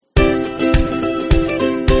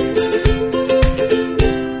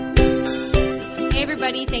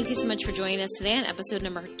Thank you so much for joining us today on episode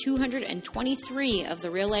number 223 of the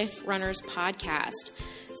Real Life Runners podcast.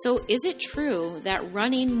 So is it true that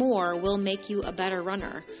running more will make you a better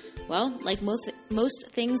runner? Well, like most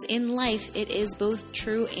things in life, it is both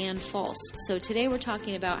true and false. So today we're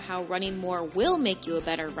talking about how running more will make you a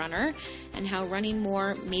better runner and how running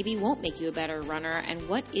more maybe won't make you a better runner, and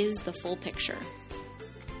what is the full picture.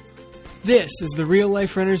 This is the Real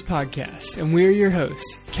Life Runners podcast, and we're your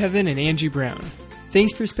hosts, Kevin and Angie Brown.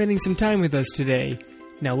 Thanks for spending some time with us today.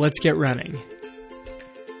 Now let's get running.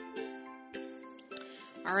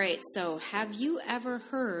 All right, so have you ever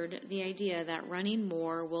heard the idea that running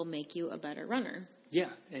more will make you a better runner? Yeah,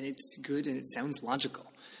 and it's good and it sounds logical.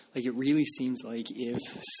 Like, it really seems like if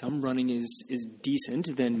some running is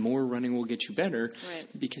decent, then more running will get you better. Right.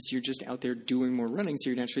 Because you're just out there doing more running, so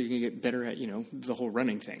you're naturally going to get better at, the whole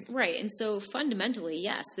running thing. Right, and so fundamentally,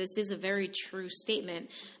 yes, this is a very true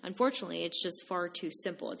statement. Unfortunately, it's just far too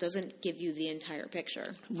simple. It doesn't give you the entire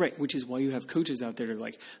picture. Right, which is why you have coaches out there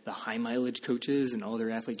like the high mileage coaches, and all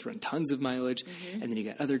their athletes run tons of mileage. Mm-hmm. And then you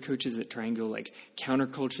got other coaches that try and go like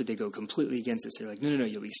counterculture. They go completely against this. They're like, no,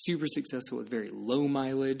 you'll be super successful with very low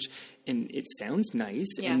mileage. And it sounds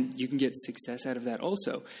nice, and you can get success out of that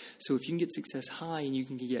also. So if you can get success high and you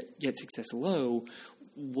can get success low,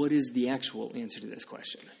 what is the actual answer to this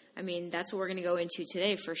question? I mean, that's what we're going to go into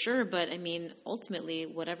today for sure. But, I mean, ultimately,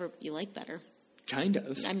 whatever you like better. Kind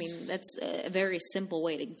of. I mean, that's a very simple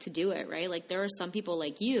way to do it, right? Like, there are some people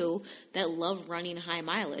like you that love running high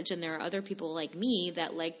mileage, and there are other people like me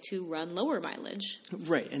that like to run lower mileage.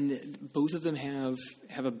 Right, and both of them have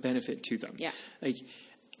a benefit to them. Yeah. Like,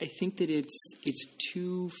 I think that it's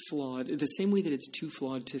too flawed. The same way that it's too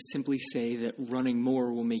flawed to simply say that running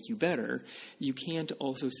more will make you better, you can't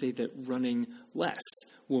also say that running less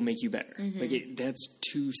will make you better. Mm-hmm. Like, that's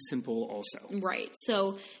too simple also. Right.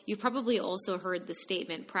 So you've probably also heard the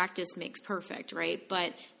statement, practice makes perfect, right?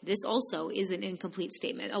 But this also is an incomplete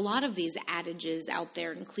statement. A lot of these adages out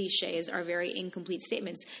there and cliches are very incomplete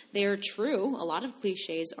statements. They are true. A lot of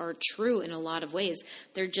cliches are true in a lot of ways.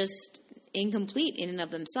 They're just incomplete in and of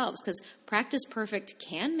themselves, because practice perfect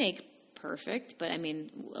can make perfect, but I mean,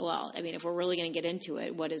 if we're really going to get into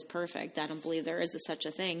it, what is perfect? I don't believe there is such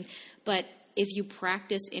a thing. But if you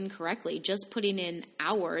practice incorrectly, just putting in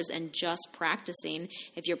hours and just practicing,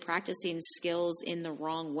 if you're practicing skills in the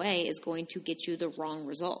wrong way, is going to get you the wrong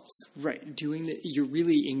results. Right. You're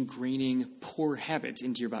really ingraining poor habits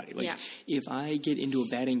into your body. Like, if I get into a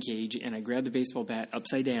batting cage and I grab the baseball bat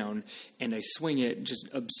upside down and I swing it just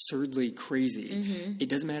absurdly crazy, it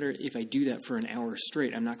doesn't matter if I do that for an hour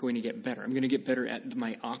straight, I'm not going to get better. I'm going to get better at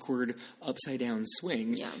my awkward upside down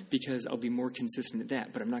swing because I'll be more consistent at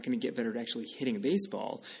that, but I'm not going to get better at actually hitting a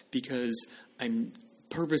baseball because I'm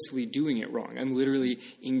purposely doing it wrong. I'm literally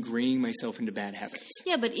ingraining myself into bad habits.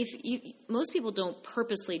 Yeah, but most people don't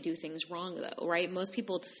purposely do things wrong, though, right? Most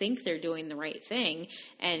people think they're doing the right thing,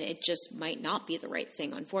 and it just might not be the right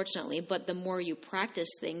thing, unfortunately. But the more you practice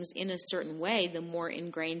things in a certain way, the more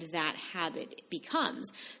ingrained that habit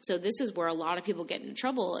becomes. So this is where a lot of people get in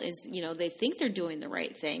trouble is, they think they're doing the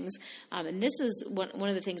right things. And this is one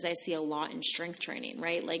of the things I see a lot in strength training,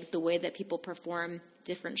 right? Like the way that people perform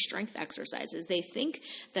different strength exercises. They think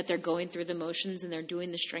that they're going through the motions and they're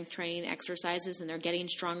doing the strength training exercises and they're getting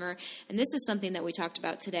stronger. And this is something that we talked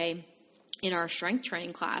about today in our strength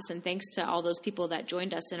training class. And thanks to all those people that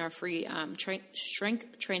joined us in our free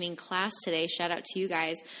strength training class today. Shout out to you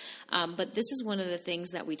guys. But this is one of the things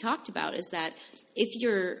that we talked about is that if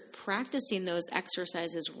you're practicing those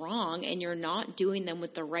exercises wrong and you're not doing them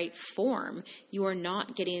with the right form, you are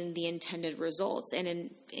not getting the intended results. And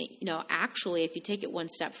actually, if you take it one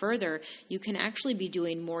step further, you can actually be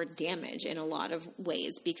doing more damage in a lot of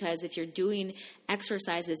ways, because if you're doing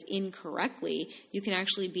exercises incorrectly, you can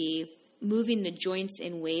actually be moving the joints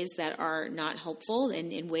in ways that are not helpful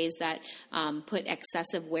and in ways that put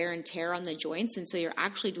excessive wear and tear on the joints. And so you're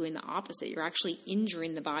actually doing the opposite. You're actually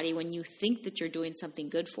injuring the body when you think that you're doing something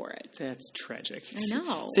good for it. That's tragic. I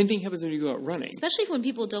know. Same thing happens when you go out running. Especially when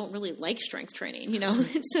people don't really like strength training,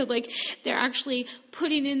 So they're actually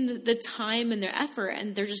putting in the time and their effort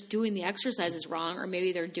and they're just doing the exercises wrong, or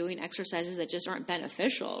maybe they're doing exercises that just aren't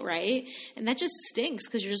beneficial, right? And that just stinks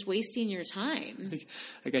because you're just wasting your time.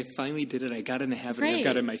 Like I finally did it. I got in the habit. Right. I've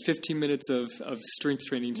got in my 15 minutes of strength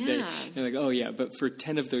training today. Yeah. You're like, oh yeah, but for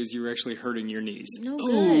 10 of those, you were actually hurting your knees. No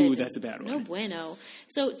good. Oh, that's a bad one. No bueno.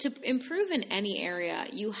 So to improve in any area,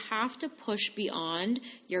 you have to push beyond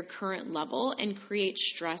your current level and create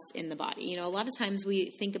stress in the body. A lot of times we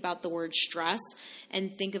think about the word stress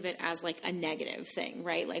and think of it as like a negative thing,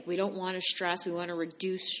 right? Like we don't want to stress. We want to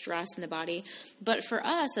reduce stress in the body. But for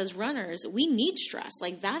us as runners, we need stress.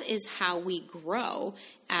 Like that is how we grow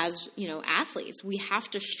as, athletes. We have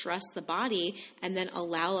to stress the body and then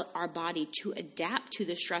allow our body to adapt to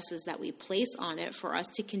the stresses that we place on it for us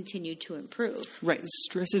to continue to improve. Right.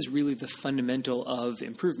 Stress is really the fundamental of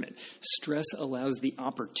improvement. Stress allows the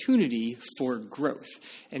opportunity for growth.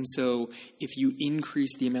 And so if you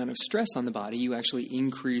increase the amount of stress on the body, you actually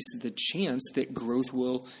increase the chance that growth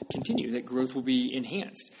will continue, that growth will be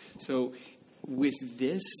enhanced. So with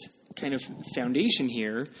this kind of foundation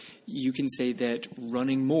here, you can say that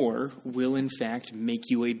running more will in fact make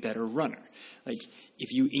you a better runner. Like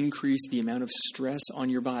if you increase the amount of stress on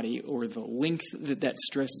your body or the length that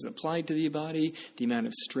stress is applied to the body, the amount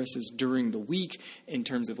of stresses during the week in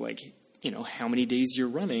terms of how many days you're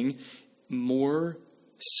running, more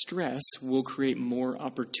stress will create more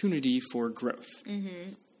opportunity for growth.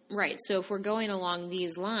 Mm-hmm. Right. So if we're going along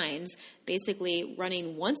these lines, basically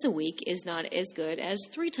running once a week is not as good as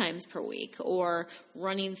 3 times per week, or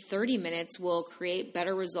running 30 minutes will create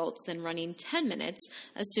better results than running 10 minutes,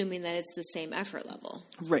 assuming that it's the same effort level.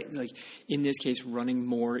 Right. Like in this case, running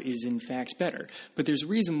more is in fact better. But there's a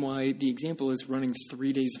reason why the example is running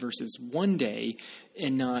 3 days versus 1 day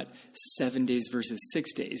and not 7 days versus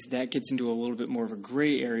 6 days. That gets into a little bit more of a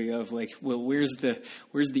gray area of where's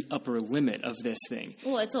the upper limit of this thing?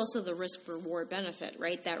 Well, it's also the risk-reward benefit,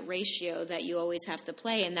 right? That ratio that you always have to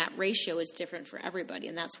play, and that ratio is different for everybody,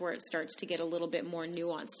 and that's where it starts to get a little bit more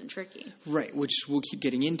nuanced and tricky. Right, which we'll keep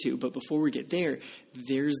getting into, but before we get there,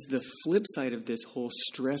 there's the flip side of this whole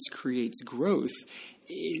stress creates growth.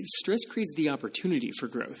 Stress creates the opportunity for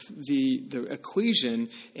growth. The equation,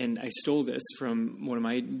 and I stole this from one of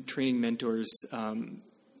my training mentors,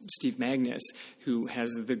 Steve Magnus, who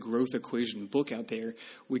has the growth equation book out there,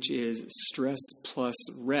 which is stress plus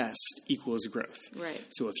rest equals growth. Right.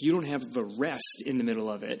 So if you don't have the rest in the middle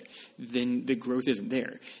of it, then the growth isn't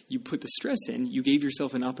there. You put the stress in, you gave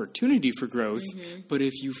yourself an opportunity for growth, but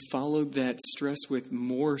if you followed that stress with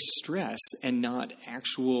more stress and not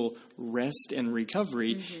actual rest and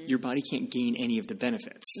recovery, your body can't gain any of the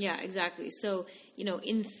benefits. Yeah, exactly. So,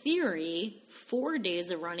 in theory, 4 days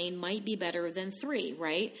of running might be better than 3,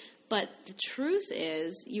 right? But the truth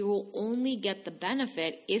is you will only get the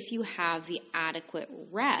benefit if you have the adequate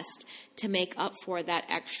rest to make up for that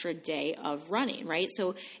extra day of running, right?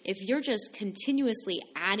 So if you're just continuously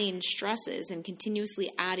adding stresses and continuously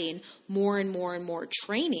adding more and more and more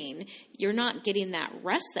training, you're not getting that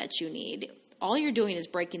rest that you need. All you're doing is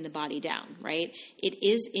breaking the body down, right? It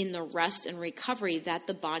is in the rest and recovery that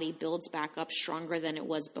the body builds back up stronger than it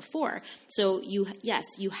was before. So you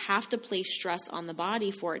have to place stress on the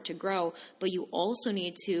body for it to grow, but you also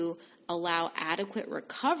need to allow adequate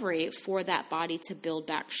recovery for that body to build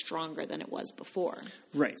back stronger than it was before.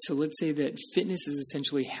 Right. So let's say that fitness is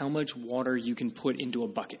essentially how much water you can put into a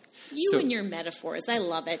bucket. You and your metaphors. I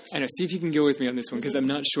love it. I know. See if you can go with me on this one, because I'm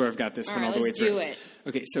not sure I've got this one all the way through. Let's do it.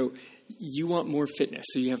 Okay, so you want more fitness,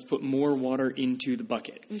 so you have to put more water into the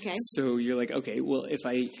bucket. Okay. So you're like, okay, well, if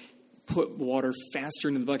I put water faster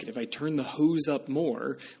into the bucket, if I turn the hose up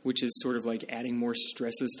more, which is sort of like adding more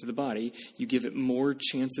stresses to the body, you give it more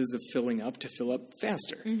chances of filling up to fill up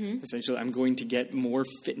faster. Essentially, I'm going to get more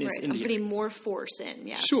fitness into it. I'm putting more force in.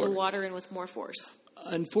 Yeah, sure. The water in with more force.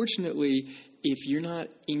 Unfortunately, if you're not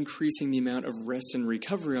increasing the amount of rest and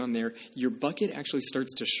recovery on there, your bucket actually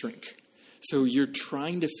starts to shrink. So you're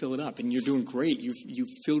trying to fill it up, and you're doing great. You've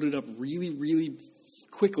filled it up really, really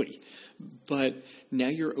quickly. But now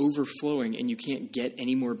you're overflowing, and you can't get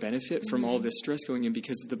any more benefit from all this stress going in,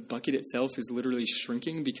 because the bucket itself is literally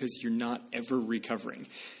shrinking because you're not ever recovering.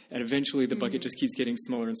 And eventually the bucket just keeps getting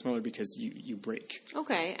smaller and smaller because you break.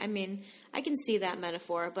 Okay. I mean, I can see that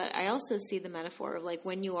metaphor, but I also see the metaphor of like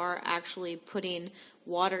when you are actually putting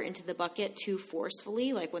water into the bucket too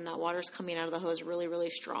forcefully, like when that water's coming out of the hose really, really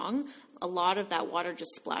strong, a lot of that water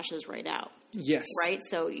just splashes right out. Yes. Right?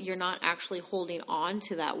 So you're not actually holding on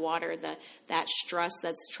to that water, that stress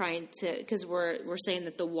that's trying to, because we're saying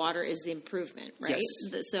that the water is the improvement, right?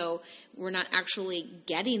 Yes. So we're not actually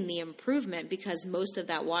getting the improvement because most of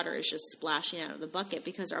that water is just splashing out of the bucket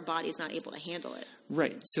because our body's not able to handle it.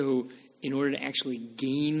 Right. So in order to actually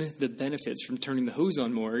gain the benefits from turning the hose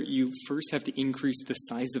on more, you first have to increase the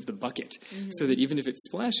size of the bucket so that even if it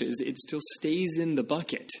splashes, it still stays in the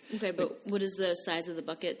bucket. Okay, but what does the size of the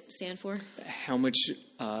bucket stand for? How much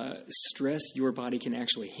stress your body can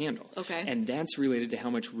actually handle. Okay. And that's related to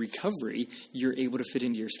how much recovery you're able to fit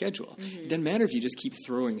into your schedule. It doesn't matter if you just keep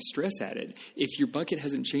throwing stress at it. If your bucket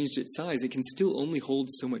hasn't changed its size, it can still only hold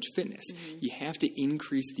so much fitness. You have to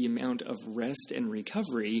increase the amount of rest and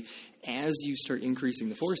recovery as you start increasing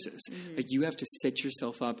the forces. Like, you have to set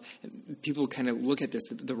yourself up. People kind of look at this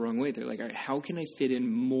the wrong way. They're like, all right, how can I fit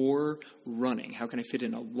in more running? How can I fit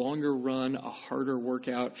in a longer run, a harder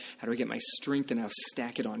workout? How do I get my strength and I'll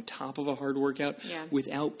stack it on top of a hard workout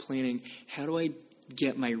without planning? How do I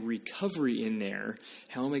get my recovery in there?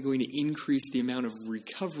 How am I going to increase the amount of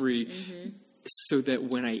recovery so that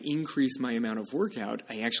when I increase my amount of workout,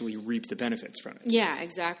 I actually reap the benefits from it? Yeah,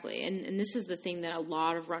 exactly. And this is the thing that a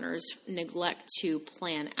lot of runners neglect to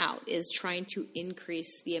plan out, is trying to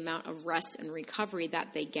increase the amount of rest and recovery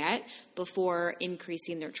that they get before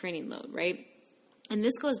increasing their training load, right? And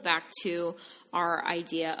this goes back to our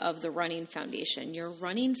idea of the running foundation. Your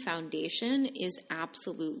running foundation is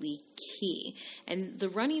absolutely key. And the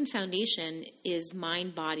running foundation is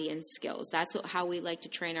mind, body, and skills. That's how we like to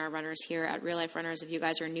train our runners here at Real Life Runners. If you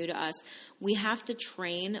guys are new to us, we have to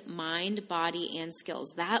train mind, body, and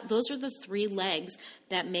skills. Those are the three legs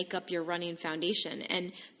that make up your running foundation.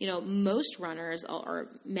 And, most runners, or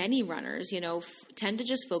many runners, tend to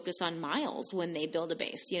just focus on miles when they build a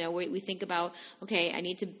base. We think about, okay, I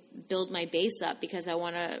need to build my base up because I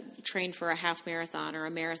want to train for a half marathon or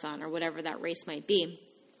a marathon or whatever that race might be.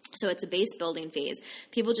 So it's a base building phase.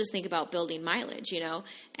 People just think about building mileage,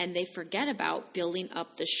 and they forget about building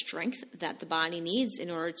up the strength that the body needs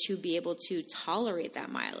in order to be able to tolerate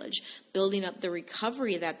that mileage, building up the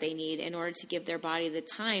recovery that they need in order to give their body the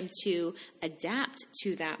time to adapt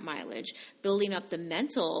to that mileage, building up the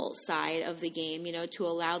mental side of the game, to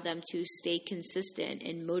allow them to stay consistent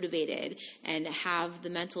and motivated and have the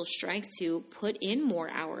mental strength to put in more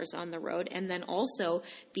hours on the road, and then also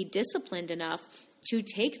be disciplined enough to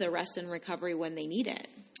take the rest and recovery when they need it.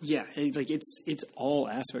 Yeah, it's all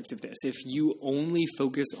aspects of this. If you only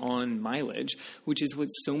focus on mileage, which is what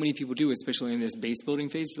so many people do, especially in this base building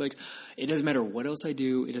phase, like, it doesn't matter what else I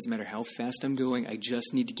do, it doesn't matter how fast I'm going, I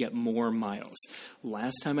just need to get more miles.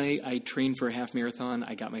 Last time I trained for a half marathon,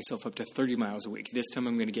 I got myself up to 30 miles a week. This time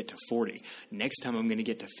I'm going to get to 40. Next time I'm going to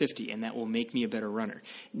get to 50, and that will make me a better runner.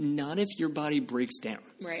 Not if your body breaks down.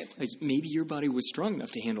 Right. Like, maybe your body was strong enough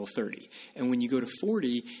to handle 30, and when you go to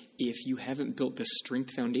 40, if you haven't built the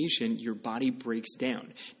strength foundation, your body breaks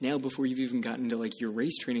down. Now, before you've even gotten to your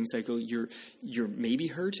race training cycle, you're maybe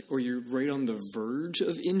hurt or you're right on the verge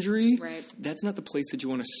of injury. Right. That's not the place that you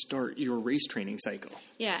want to start your race training cycle.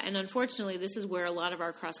 Yeah, and unfortunately, this is where a lot of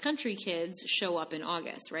our cross-country kids show up in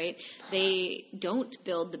August, right? They don't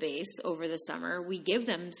build the base over the summer. We give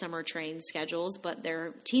them summer training schedules, but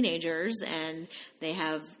they're teenagers and they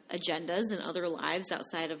have agendas and other lives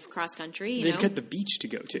outside of cross-country. They've got the beach to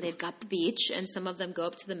go to. They've got the beach, and some of them go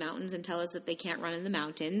up to the mountains and tell us that they can't run in the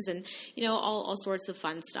mountains and, all sorts of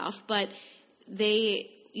fun stuff. But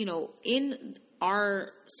they, in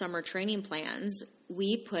our summer training plans,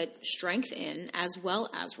 we put strength in as well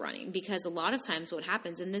as running, because a lot of times what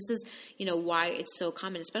happens, and this is, why it's so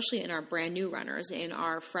common, especially in our brand new runners, in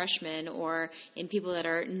our freshmen, or in people that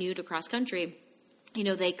are new to cross country,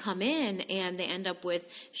 they come in and they end up with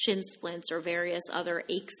shin splints or various other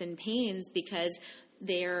aches and pains because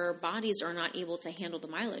their bodies are not able to handle the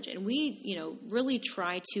mileage. And we, really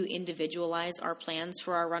try to individualize our plans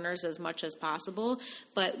for our runners as much as possible,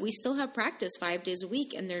 but we still have practice 5 days a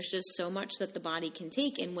week, and there's just so much that the body can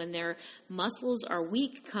take. And when their muscles are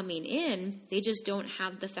weak coming in, they just don't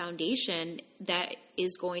have the foundation that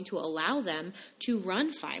is going to allow them to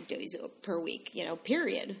run 5 days per week,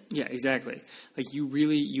 period. Yeah, exactly.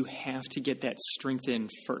 You have to get that strength in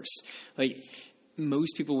first.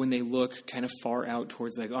 Most people, when they look kind of far out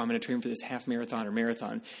towards I'm going to train for this half marathon or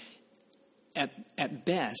marathon, at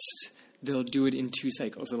best, they'll do it in 2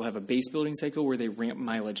 cycles. They'll have a base building cycle where they ramp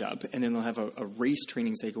mileage up, and then they'll have a race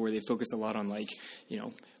training cycle where they focus a lot on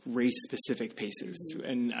race-specific paces. Mm-hmm.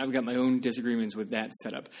 And I've got my own disagreements with that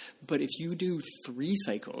setup. But if you do 3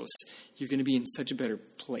 cycles, you're going to be in such a better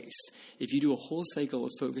place. If you do a whole cycle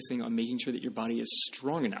of focusing on making sure that your body is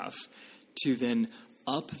strong enough to then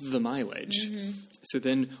up the mileage. Mm-hmm. So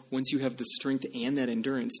then once you have the strength and that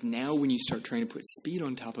endurance, now when you start trying to put speed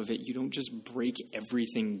on top of it, you don't just break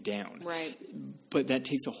everything down. Right. But that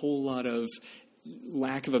takes a whole lot of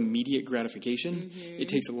lack of immediate gratification. Mm-hmm. It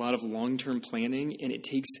takes a lot of long-term planning, and it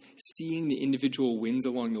takes seeing the individual wins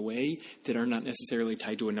along the way that are not necessarily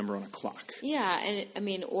tied to a number on a clock. Yeah, and I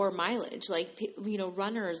mean, or mileage. Like,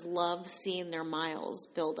 runners love seeing their miles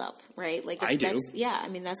build up, right? Like, I do. Yeah, I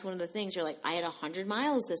mean, that's one of the things. You're like, I had 100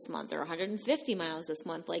 miles this month or 150 miles this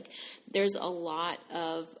month. Like, there's a lot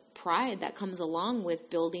of pride that comes along with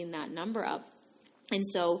building that number up. And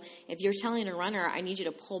so if you're telling a runner, I need you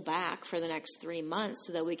to pull back for the next 3 months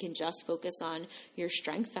so that we can just focus on your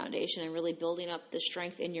strength foundation and really building up the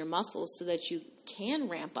strength in your muscles so that you can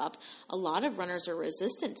ramp up, a lot of runners are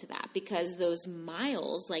resistant to that because those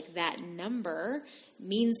miles, like that number,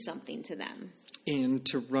 means something to them. And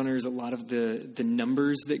to runners, a lot of the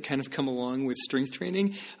numbers that kind of come along with strength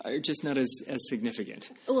training are just not as significant.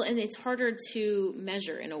 Well, and it's harder to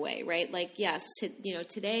measure in a way, right? Like, yes,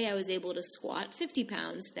 today I was able to squat 50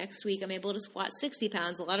 pounds. Next week I'm able to squat 60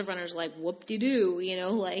 pounds. A lot of runners are like, whoop-de-doo,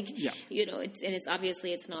 it's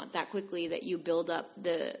obviously it's not that quickly that you build up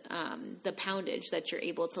the poundage that you're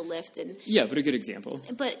able to lift. And yeah, but a good example.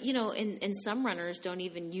 But, and some runners don't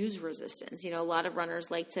even use resistance. A lot of runners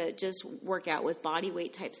like to just work out with body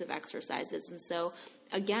weight types of exercises. And so,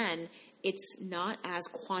 again, it's not as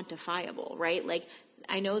quantifiable, right? Like,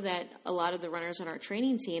 I know that a lot of the runners on our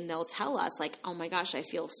training team, they'll tell us, like, oh my gosh, I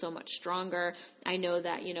feel so much stronger. I know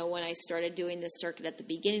that, when I started doing this circuit at the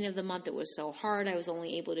beginning of the month, it was so hard. I was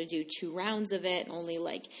only able to do 2 rounds of it, only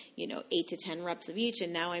 8 to 10 reps of each.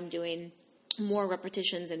 And now I'm doing more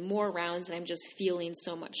repetitions and more rounds, and I'm just feeling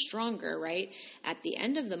so much stronger, right, at the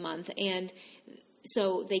end of the month. And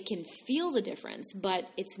so they can feel the difference, but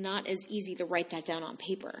it's not as easy to write that down on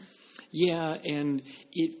paper. Yeah, and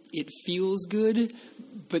it feels good,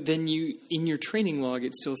 but then in your training log,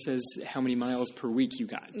 it still says how many miles per week you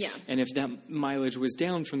got. Yeah. And if that mileage was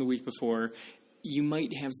down from the week before, you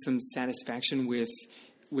might have some satisfaction with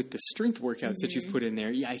the strength workouts that you've put in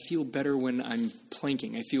there. Yeah, I feel better when I'm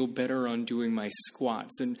planking. I feel better on doing my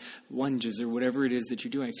squats and lunges or whatever it is that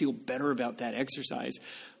you're doing. I feel better about that exercise.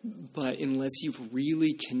 But unless you've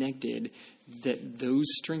really connected that those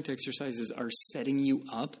strength exercises are setting you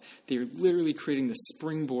up, they're literally creating the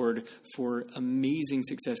springboard for amazing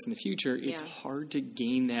success in the future, it's hard to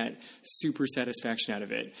gain that super satisfaction out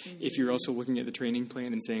of it. If you're also looking at the training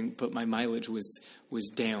plan and saying, but my mileage was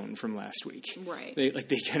down from last week. Right. They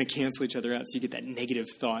kind of cancel each other out, so you get that negative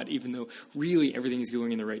thought, even though really everything's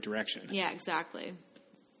going in the right direction. Yeah, exactly.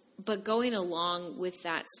 But going along with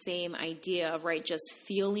that same idea of, right, just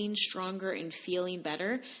feeling stronger and feeling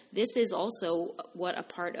better, this is also what a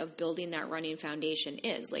part of building that running foundation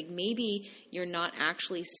is. Like, maybe you're not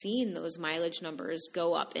actually seeing those mileage numbers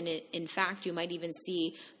go up. And in fact, you might even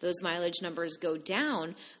see those mileage numbers go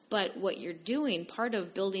down. But what you're doing, part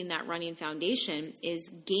of building that running foundation,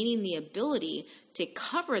 is gaining the ability to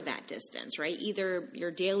cover that distance, right? Either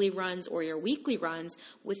your daily runs or your weekly runs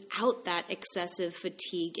without that excessive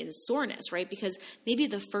fatigue and soreness, right? Because maybe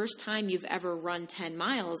the first time you've ever run 10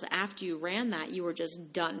 miles, after you ran that, you were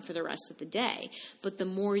just done for the rest of the day. But the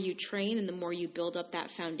more you train and the more you build up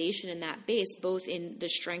that foundation and that base, both in the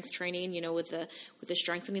strength training, with the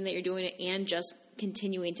strengthening that you're doing and just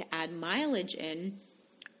continuing to add mileage in,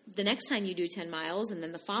 the next time you do 10 miles and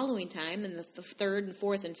then the following time and the third and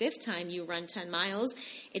fourth and fifth time you run 10 miles,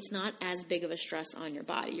 it's not as big of a stress on your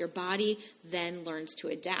body. Your body then learns to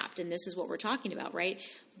adapt. And this is what we're talking about, right?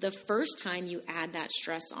 The first time you add that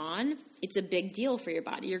stress on, it's a big deal for your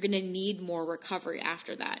body. You're going to need more recovery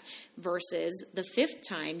after that versus the fifth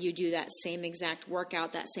time you do that same exact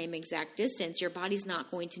workout, that same exact distance, your body's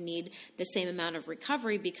not going to need the same amount of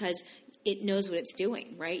recovery because it knows what it's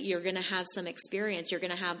doing, right? You're going to have some experience. You're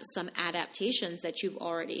going to have some adaptations that you've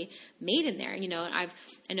already made in there.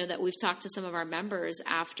 I know that we've talked to some of our members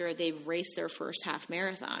after they've raced their first half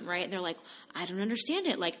marathon, right? And they're like, I don't understand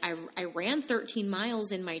it. Like, I ran 13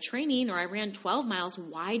 miles in my training, or I ran 12 miles.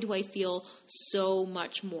 Why do I feel so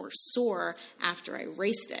much more sore after I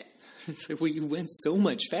raced it? It's like, well, you went so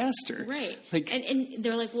much faster. Right. And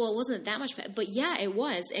they're like, well, it wasn't that much faster. But yeah, it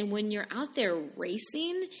was. And when you're out there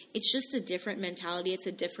racing, it's just a different mentality. It's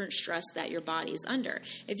a different stress that your body's under.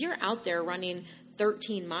 If you're out there running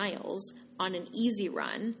 13 miles on an easy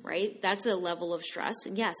run, right, that's a level of stress.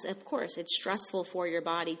 And yes, of course, it's stressful for your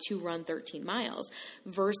body to run 13 miles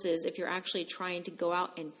versus if you're actually trying to go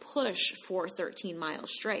out and push for 13 miles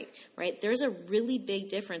straight, right? There's a really big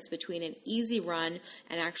difference between an easy run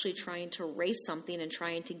and actually trying to race something and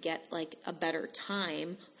trying to get like a better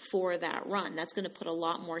time for that run. That's going to put a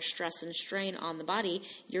lot more stress and strain on the body.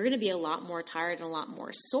 You're going to be a lot more tired and a lot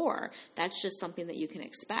more sore. That's just something that you can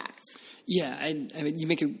expect. Yeah, I mean, you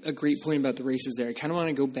make a great point about the races there. I kind of want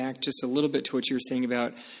to go back just a little bit to what you were saying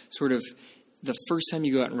about sort of the first time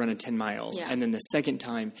you go out and run a 10-mile, and then the second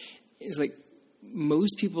time is like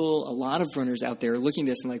most people, a lot of runners out there are looking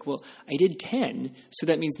at this and like, well, I did 10, so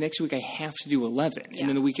that means next week I have to do 11, and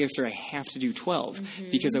then the week after I have to do 12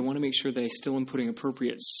 because I want to make sure that I still am putting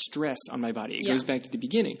appropriate stress on my body. It goes back to the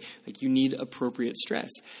beginning. Like, you need appropriate stress.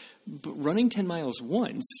 But running 10 miles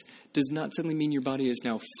once does not suddenly mean your body is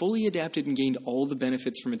now fully adapted and gained all the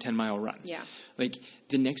benefits from a 10-mile run. Yeah. Like,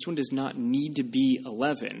 the next one does not need to be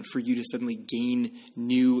 11 for you to suddenly gain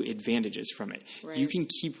new advantages from it. Right. You can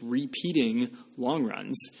keep repeating long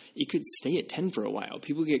runs. It could stay at 10 for a while.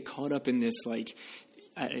 People get caught up in this, like,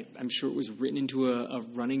 I'm sure it was written into a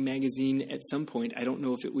running magazine at some point. I don't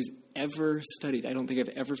know if it was ever studied. I don't think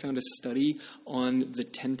I've ever found a study on the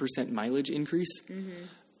 10% mileage increase.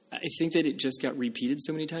 I think that it just got repeated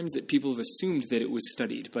so many times that people have assumed that it was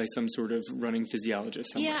studied by some sort of running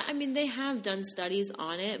physiologist somewhere. Yeah, I mean, they have done studies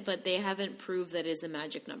on it, but they haven't proved that it's a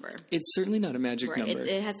magic number. It's certainly not a magic number.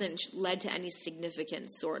 It hasn't led to any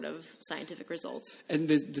significant sort of scientific results. And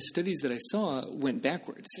the studies that I saw went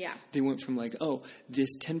backwards. Yeah. They went from like, oh, this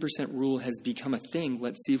 10% rule has become a thing.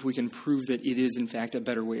 Let's see if we can prove that it is, in fact, a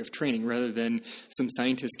better way of training, rather than some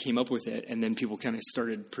scientists came up with it and then people kind of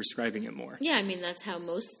started prescribing it more. Yeah, I mean, that's how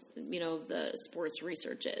most the sports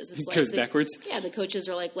research is. It goes backwards? Yeah, the coaches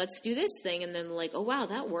are like, let's do this thing, and then like, oh, wow,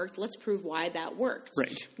 that worked. Let's prove why that worked.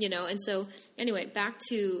 Right. And so, anyway, back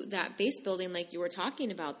to that base building like you were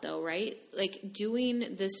talking about, though, right? Like, doing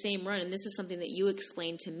the same run, and this is something that you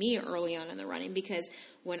explained to me early on in the running, because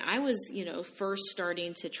when I was, first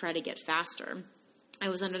starting to try to get faster, I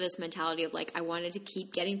was under this mentality of like, I wanted to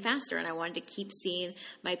keep getting faster and I wanted to keep seeing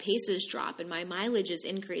my paces drop and my mileages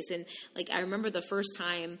increase. And like, I remember the first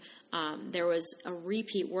time there was a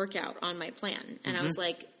repeat workout on my plan, and I was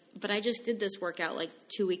like, but I just did this workout like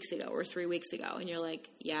 2 weeks ago or 3 weeks ago. And you're like,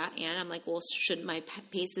 yeah. And I'm like, well, shouldn't my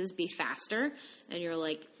paces be faster? And you're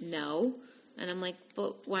like, no. And I'm like,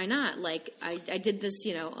 but why not? Like, I did this,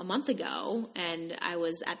 a month ago and I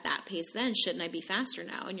was at that pace then. Shouldn't I be faster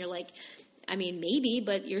now? And you're like, I mean, maybe,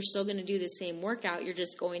 but you're still going to do the same workout. You're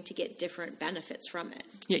just going to get different benefits from it.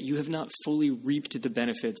 Yeah, you have not fully reaped the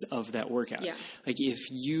benefits of that workout. Yeah. Like, if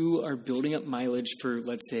you are building up mileage for,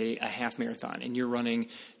 let's say, a half marathon and you're running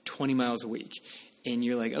 20 miles a week, and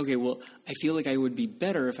you're like, okay, well, I feel like I would be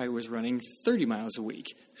better if I was running 30 miles a week.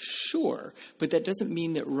 Sure, but that doesn't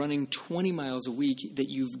mean that running 20 miles a week that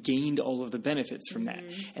you've gained all of the benefits from that.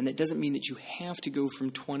 And that doesn't mean that you have to go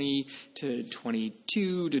from 20 to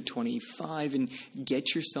 22 to 25 and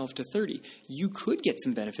get yourself to 30. You could get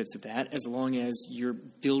some benefits of that as long as you're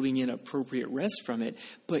building in appropriate rest from it,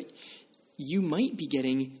 but you might be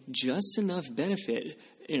getting just enough benefit,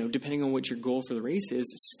 depending on what your goal for the race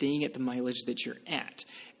is, staying at the mileage that you're at.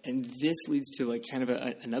 And this leads to like kind of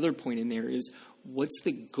another point in there is, what's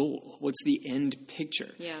the goal? What's the end picture?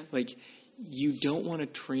 Yeah. Like, you don't want to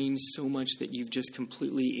train so much that you've just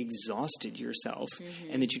completely exhausted yourself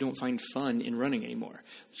and that you don't find fun in running anymore.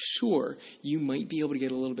 Sure, you might be able to get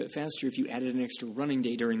a little bit faster if you added an extra running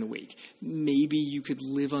day during the week. Maybe you could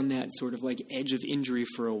live on that sort of like edge of injury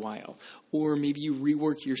for a while. Or maybe you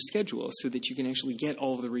rework your schedule so that you can actually get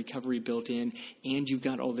all of the recovery built in and you've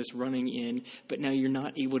got all this running in, but now you're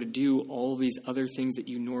not able to do all these other things that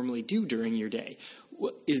you normally do during your day.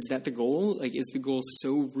 Is that the goal? Like, is the goal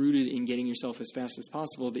so rooted in getting yourself as fast as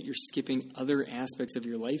possible that you're skipping other aspects of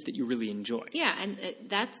your life that you really enjoy? Yeah, and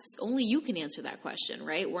that's only you can answer that question,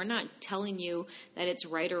 right? We're not telling you that it's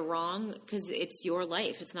right or wrong because it's your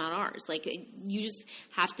life. It's not ours. Like, you just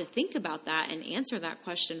have to think about that and answer that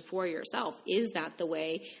question for yourself. Is that the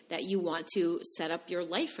way that you want to set up your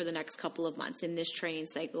life for the next couple of months in this training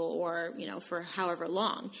cycle or, for however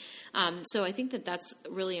long? So I think that that's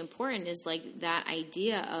really important, is like that idea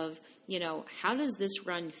of, how does this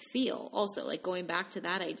run feel? Also, like, going back to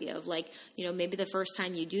that idea of like, maybe the first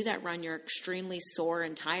time you do that run, you're extremely sore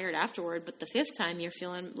and tired afterward, but the fifth time you're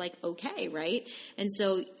feeling like okay, right? And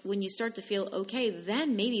so when you start to feel okay,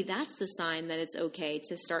 then maybe that's the sign that it's okay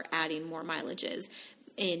to start adding more mileages.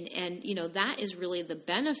 And that is really the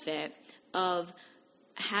benefit of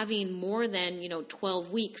having more than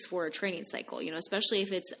 12 weeks for a training cycle, especially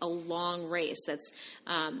if it's a long race that's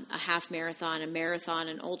a half marathon, a marathon,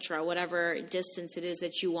 an ultra, whatever distance it is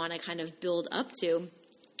that you want to kind of build up to.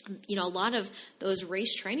 a lot of those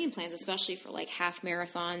race training plans, especially for like half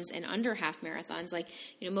marathons and under half marathons, like,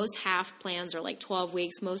 most half plans are like 12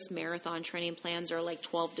 weeks. Most marathon training plans are like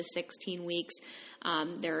 12 to 16 weeks.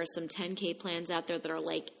 There are some 10K plans out there that are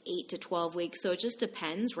like 8 to 12 weeks. So it just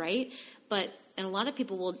depends, right? And a lot of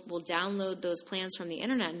people will download those plans from the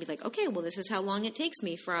internet and be like, okay, well, this is how long it takes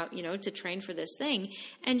me for, to train for this thing.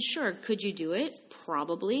 And sure, could you do it?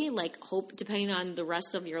 Probably. Depending on the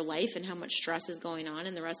rest of your life and how much stress is going on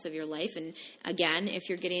in the rest of your life. And again, if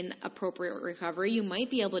you're getting appropriate recovery, you might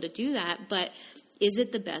be able to do that. But is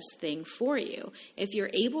it the best thing for you? If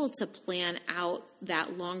you're able to plan out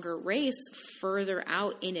that longer race further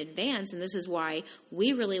out in advance, and this is why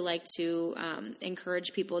we really like to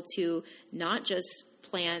encourage people to not just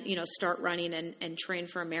plan, start running and train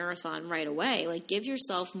for a marathon right away. Like, give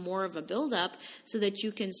yourself more of a build-up so that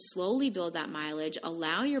you can slowly build that mileage,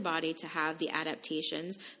 allow your body to have the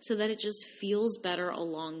adaptations so that it just feels better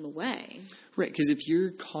along the way. Right, because if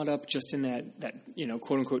you're caught up just in that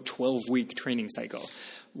quote-unquote 12-week training cycle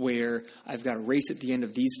where I've got a race at the end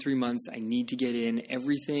of these 3 months, I need to get in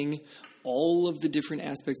everything, all of the different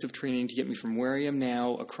aspects of training to get me from where I am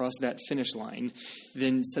now across that finish line,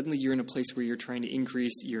 then suddenly you're in a place where you're trying to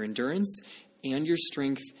increase your endurance and your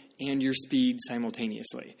strength and your speed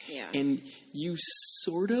simultaneously. Yeah. And you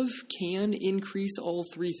sort of can increase all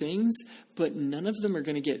three things, but none of them are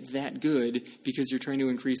going to get that good because you're trying to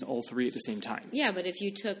increase all three at the same time. Yeah, but if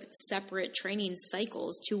you took separate training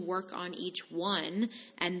cycles to work on each one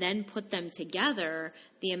and then put them together,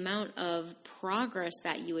 the amount of progress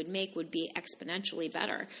that you would make would be exponentially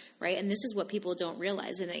better, right? And this is what people don't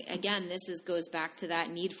realize. And again, goes back to that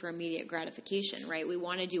need for immediate gratification, right? We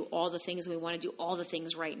want to do all the things, and we want to do all the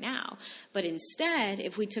things right now. But instead,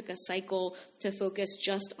 if we took a cycle to focus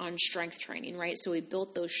just on strength training, right? So we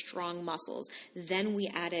built those strong muscles. Then we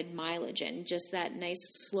added mileage in, just that nice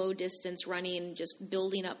slow distance running, just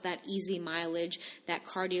building up that easy mileage, that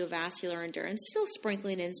cardiovascular endurance, still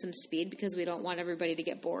sprinkling in some speed because we don't want everybody to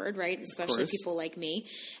get bored, right? Especially people like me.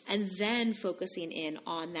 And then focusing in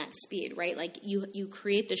on that speed, right? Like you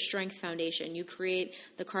create the strength foundation, you create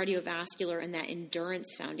the cardiovascular and that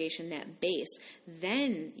endurance foundation, that base.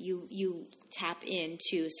 Then you tap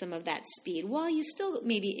into some of that speed while you still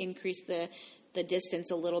maybe increase the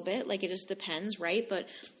distance a little bit. Like, it just depends, right? But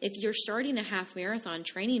if you're starting a half marathon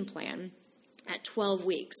training plan at 12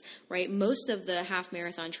 weeks, right? Most of the half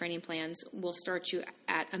marathon training plans will start you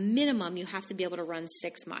at a minimum. You have to be able to run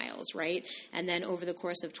 6 miles, right? And then over the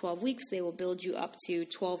course of 12 weeks, they will build you up to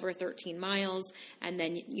 12 or 13 miles. And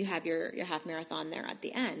then you have your half marathon there at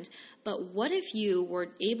the end. But what if you were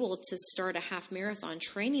able to start a half marathon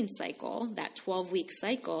training cycle, that 12-week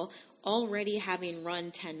cycle, already having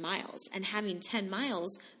run 10 miles, and having 10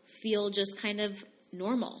 miles feel just kind of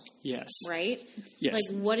normal? Yes. Right? Yes.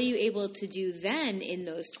 Like, what are you able to do then in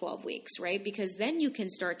those 12 weeks, right? Because then you can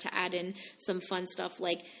start to add in some fun stuff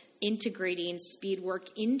like integrating speed work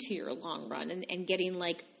into your long run and getting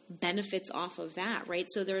like benefits off of that, right?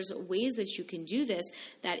 So there's ways that you can do this,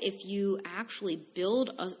 that if you actually build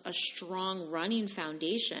a strong running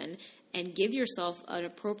foundation and give yourself an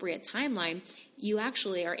appropriate timeline, you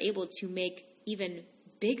actually are able to make even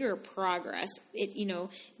bigger progress.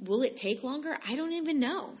 Will it take longer? I don't even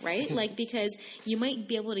know, right? Like, because you might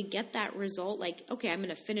be able to get that result like, okay, I'm going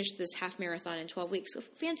to finish this half marathon in 12 weeks. So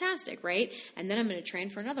fantastic, right? And then I'm going to train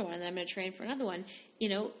for another one, and then I'm going to train for another one.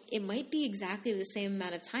 It might be exactly the same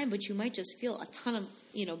amount of time, but you might just feel a ton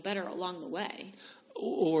of, better along the way.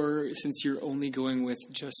 Or since you're only going with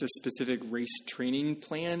just a specific race training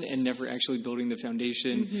plan and never actually building the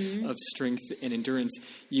foundation of strength and endurance,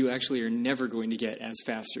 you actually are never going to get as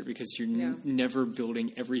faster because you're never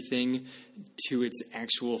building everything to its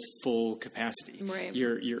actual full capacity. Right.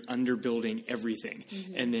 You're underbuilding everything.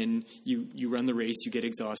 And then you run the race, you get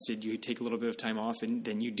exhausted, you take a little bit of time off, and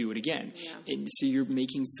then you do it again. Yeah. And so you're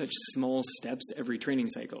making such small steps every training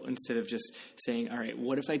cycle instead of just saying, all right,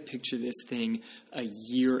 what if I picture this thing a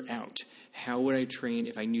year out? How would I train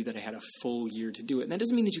if I knew that I had a full year to do it? And that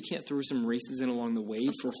doesn't mean that you can't throw some races in along the way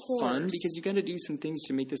for fun, because you got to do some things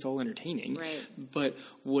to make this all entertaining. Right. But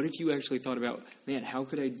what if you actually thought about, man, how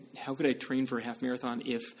could I train for a half marathon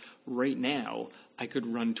if right now I could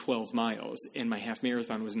run 12 miles and my half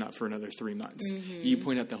marathon was not for another 3 months? You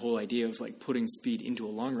point out the whole idea of like putting speed into a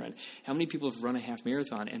long run. How many people have run a half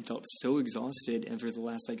marathon and felt so exhausted and for the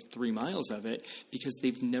last 3 miles of it because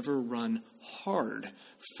they've never run hard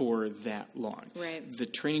for that long? Right. The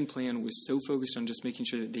training plan was so focused on just making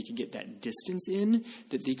sure that they could get that distance in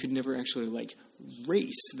that they could never actually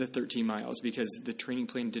race the 13 miles because the training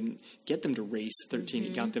plan didn't get them to race 13.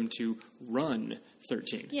 It got them to run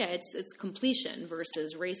 13. Yeah, it's completion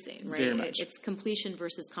versus racing, right? Very much. It's completion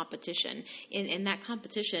versus competition. And that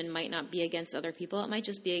competition might not be against other people. It might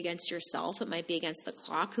just be against yourself. It might be against the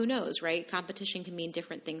clock. Who knows, right? Competition can mean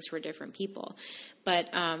different things for different people.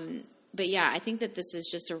 But yeah, I think that this is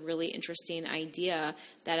just a really interesting idea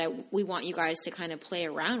that we want you guys to kind of play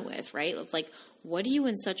around with, right? Like, what are you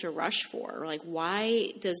in such a rush for? Like,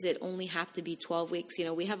 why does it only have to be 12 weeks? You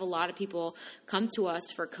know, we have a lot of people come to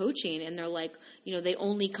us for coaching, and they're like, you know, they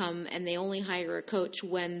only come and they only hire a coach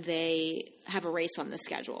when they have a race on the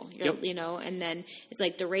schedule, you know, and then it's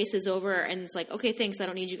like the race is over and it's like, okay, thanks, I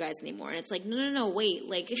don't need you guys anymore. And it's like, no, wait,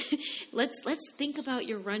 like, let's think about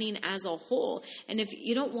your running as a whole. And if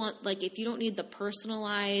you don't want, like, if you don't need the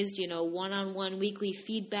personalized, you know, one-on-one weekly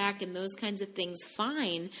feedback and those kinds of things,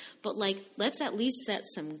 fine. But like, let's at least set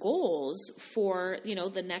some goals for, you know,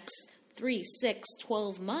 the next 3, 6,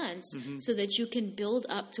 12 months so that you can build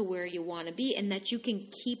up to where you want to be and that you can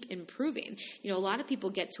keep improving. You know, a lot of people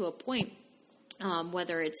get to a point,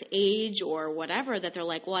 whether it's age or whatever, that they're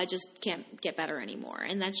like, well, I just can't get better anymore.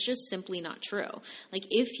 And that's just simply not true. Like,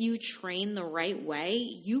 if you train the right way,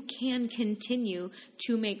 you can continue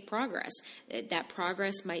to make progress. That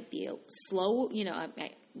progress might be slow, you know,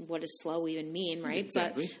 what does slow even mean, right?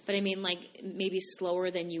 Exactly. But I mean, like, maybe slower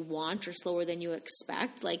than you want or slower than you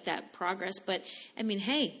expect, like that progress. But I mean,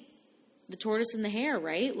 hey, the tortoise and the hare,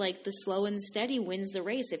 right? Like, the slow and steady wins the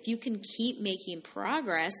race. If you can keep making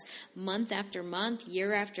progress month after month,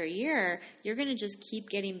 year after year, you're going to just keep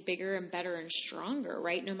getting bigger and better and stronger,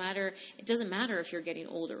 right? It doesn't matter if you're getting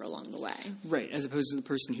older along the way. Right, as opposed to the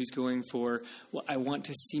person who's going for, well, I want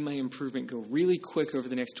to see my improvement go really quick over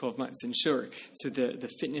the next 12 months. And sure, so the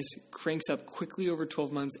fitness cranks up quickly over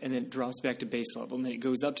 12 months and then it drops back to base level. And then it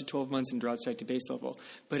goes up to 12 months and drops back to base level.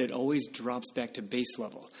 But it always drops back to base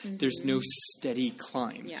level. There's no steady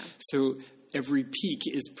climb. Yeah. So every peak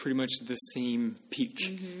is pretty much the same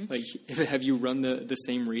peak. Like, have you run the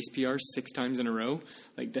same race PR 6 times in a row?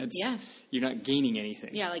 Like, that's, you're not gaining anything.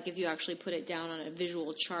 Yeah, like if you actually put it down on a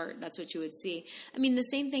visual chart, that's what you would see. I mean, the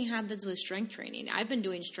same thing happens with strength training. I've been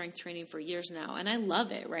doing strength training for years now, and I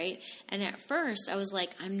love it, right? And at first, I was like,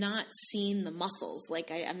 I'm not seeing the muscles.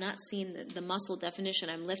 Like, I'm not seeing the muscle definition.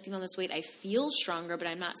 I'm lifting on this weight. I feel stronger, but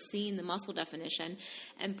I'm not seeing the muscle definition.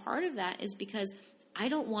 And part of that is because I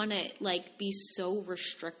don't want to, like, be so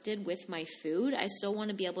restricted with my food. I still want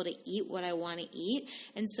to be able to eat what I want to eat.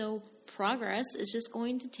 And so progress is just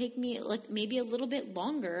going to take me, like, maybe a little bit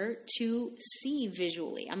longer to see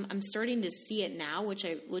visually. I'm starting to see it now, which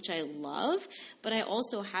I love, but I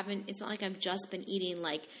also haven't, it's not like I've just been eating,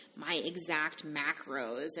 like, my exact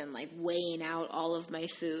macros and, like, weighing out all of my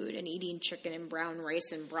food and eating chicken and brown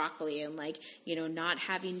rice and broccoli and, like, you know, not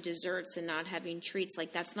having desserts and not having treats.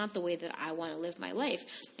 Like, that's not the way that I want to live my life.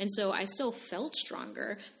 And so I still felt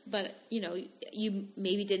stronger, but, you know, you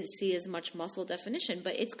maybe didn't see as much muscle definition,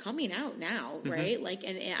 but it's coming out now, right? Like,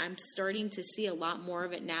 and I'm starting to see a lot more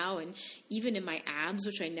of it now, and even in my abs,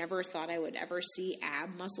 which I never thought I would ever see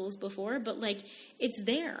ab muscles before, but, like, it's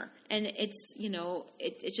there, and it's, you know,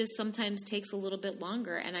 it just sometimes takes a little bit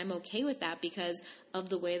longer, and I'm okay with that because of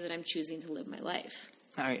the way that I'm choosing to live my life.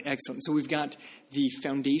 All right, excellent. So we've got the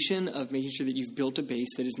foundation of making sure that you've built a base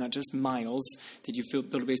that is not just miles, that you've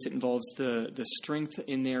built a base that involves the strength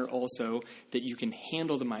in there also, that you can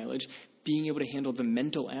handle the mileage, being able to handle the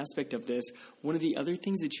mental aspect of this. One of the other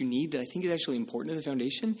things that you need that I think is actually important to the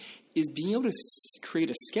foundation is being able to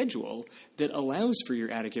create a schedule that allows for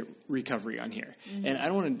your adequate recovery on here. And I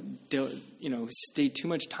don't want to, stay too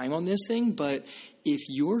much time on this thing, but if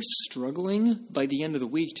you're struggling by the end of the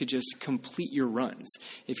week to just complete your runs,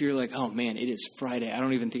 if you're like, oh man, it is Friday, I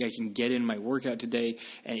don't even think I can get in my workout today,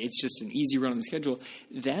 and it's just an easy run on the schedule,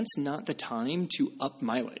 that's not the time to up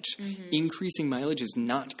mileage. Increasing mileage is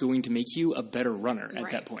not going to make you a better runner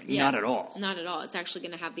at that point. Yeah. Not at all. Not at all. It's actually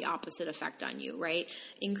going to have the opposite effect on you, right?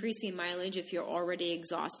 Increasing mileage, if you're already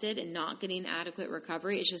exhausted and not getting adequate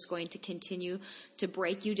recovery, is just going to continue to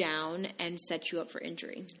break you down and set you up for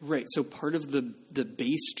injury. Right. So part of the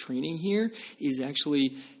base training here is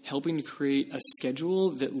actually helping to create a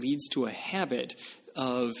schedule that leads to a habit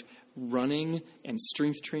of running and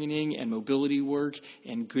strength training and mobility work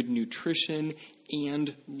and good nutrition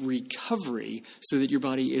and recovery so that your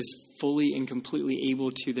body is fully and completely able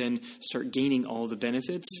to then start gaining all the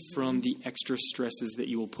benefits from the extra stresses that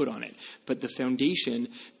you will put on it. But the foundation,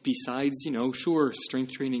 besides, sure,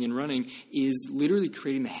 strength training and running, is literally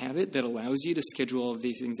creating the habit that allows you to schedule all of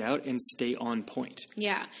these things out and stay on point.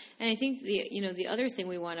 Yeah. And I think the other thing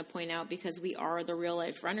we want to point out, because we are the real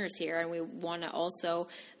life runners here, and we want to also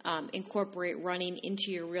incorporate running into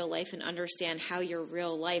your real life and understand how your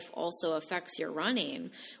real life also affects your running.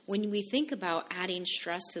 When we think about adding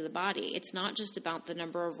stress to the body, it's not just about the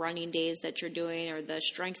number of running days that you're doing or the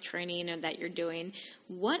strength training that you're doing.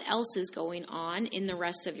 What else is going on in the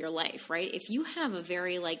rest of your life, right? If you have a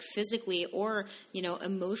very physically or,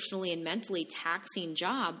 emotionally and mentally taxing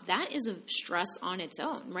job, that is a stress on its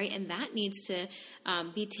own, right? And that needs to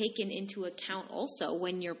be taken into account also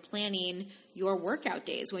when you're planning your workout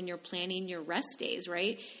days, when you're planning your rest days,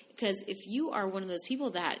 right? Because if you are one of those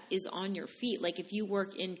people that is on your feet, like if you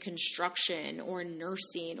work in construction or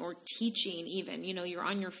nursing or teaching even, you're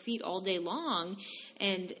on your feet all day long,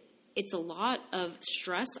 and it's a lot of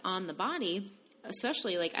stress on the body.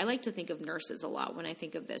 Especially, I like to think of nurses a lot when I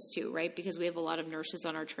think of this too, right? Because we have a lot of nurses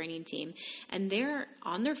on our training team, and they're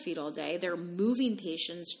on their feet all day. They're moving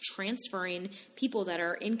patients, transferring people that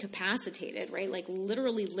are incapacitated, right?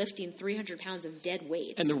 Literally lifting 300 pounds of dead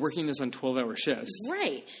weights. And they're working this on 12-hour shifts.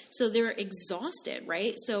 Right. So they're exhausted,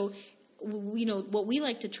 right? So, what we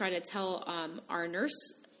like to try to tell our nurse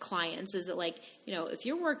clients is that if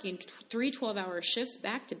you're working 3 12-hour shifts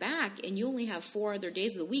back to back and you only have 4 other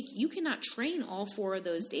days of the week, you cannot train all 4 of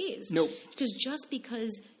those days. Nope. Because just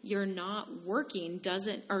because you're not working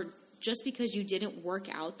just because you didn't work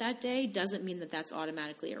out that day doesn't mean that that's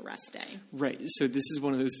automatically a rest day. Right. So this is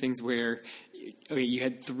one of those things where, you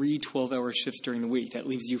had 3 12-hour shifts during the week. That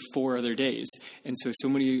leaves you 4 other days. And so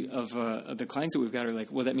many of the clients that we've got are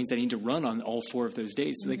like, well, that means I need to run on all 4 of those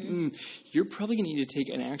days. So you're probably going to need to take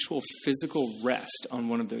an actual physical rest on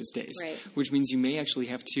one of those days, right? Which means you may actually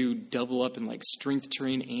have to double up and strength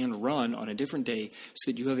train and run on a different day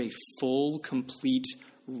so that you have a full, complete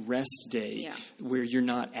rest day where you're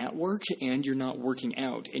not at work and you're not working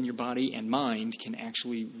out, and your body and mind can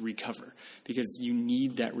actually recover, because you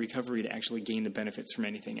need that recovery to actually gain the benefits from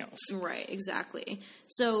anything else. Right, exactly.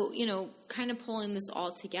 So, kind of pulling this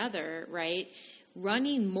all together, right?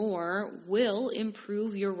 Running more will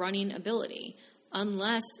improve your running ability,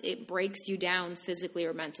 unless it breaks you down physically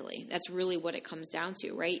or mentally. That's really what it comes down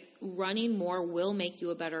to, right? Running more will make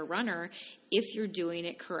you a better runner if you're doing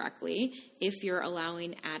it correctly, if you're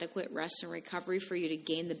allowing adequate rest and recovery for you to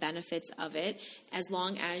gain the benefits of it, as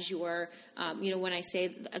long as you are, when I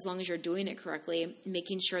say as long as you're doing it correctly,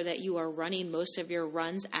 making sure that you are running most of your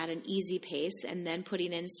runs at an easy pace and then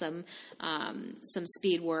putting in some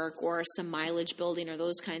speed work or some mileage building or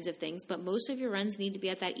those kinds of things. But most of your runs need to be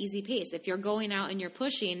at that easy pace. If you're going out and you're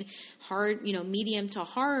pushing hard, medium to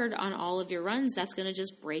hard on all of your runs, that's going to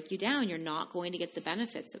just break you down. You're not going to get the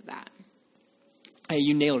benefits of that. Hey,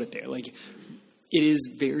 you nailed it there. It is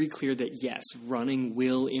very clear that, yes, running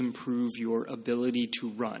will improve your ability to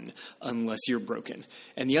run unless you're broken.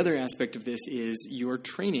 And the other aspect of this is your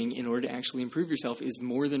training in order to actually improve yourself is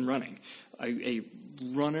more than running. A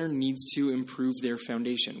runner needs to improve their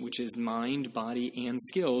foundation, which is mind, body, and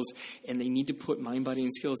skills, and they need to put mind, body,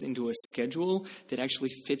 and skills into a schedule that actually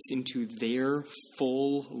fits into their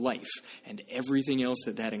full life and everything else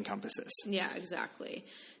that encompasses. Yeah, exactly.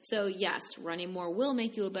 So yes, running more will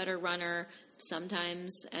make you a better runner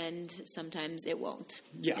sometimes, and sometimes it won't,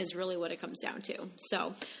 is really what it comes down to.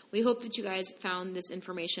 So we hope that you guys found this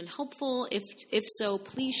information helpful. If so,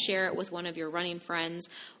 please share it with one of your running friends,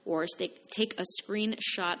 or take a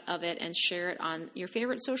screenshot of it and share it on your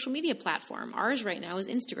favorite social media platform. Ours right now is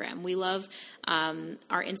Instagram. We love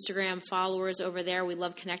our Instagram followers over there. We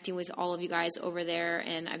love connecting with all of you guys over there,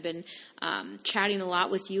 and I've been chatting a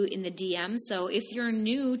lot with you in the DM. So if you're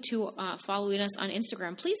new to following us on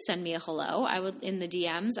Instagram, please send me a hello. In the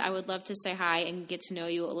DMs. I would love to say hi and get to know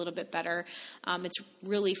you a little bit better. It's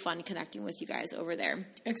really fun connecting with you guys over there.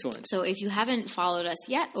 Excellent. So if you haven't followed us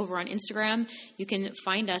yet over on Instagram, you can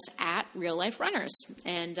find us at Real Life Runners.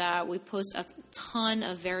 And we post a ton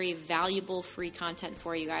of very valuable free content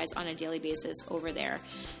for you guys on a daily basis over there.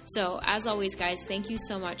 So as always, guys, thank you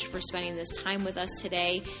so much for spending this time with us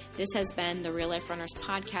today. This has been the Real Life Runners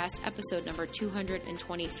podcast, episode number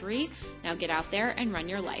 223. Now get out there and run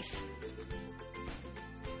your life.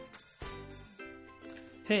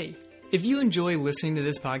 Hey, if you enjoy listening to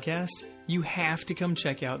this podcast, you have to come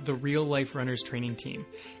check out the Real Life Runners Training Team.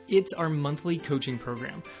 It's our monthly coaching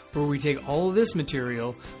program where we take all of this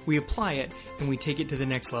material, we apply it, and we take it to the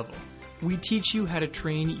next level. We teach you how to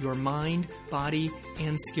train your mind, body,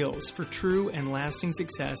 and skills for true and lasting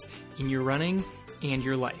success in your running and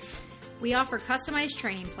your life. We offer customized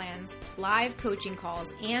training plans, live coaching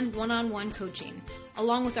calls, and one-on-one coaching,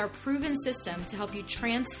 along with our proven system to help you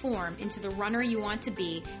transform into the runner you want to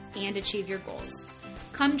be and achieve your goals.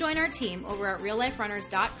 Come join our team over at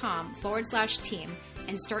realliferunners.com/team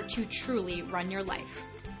and start to truly run your life.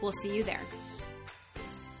 We'll see you there.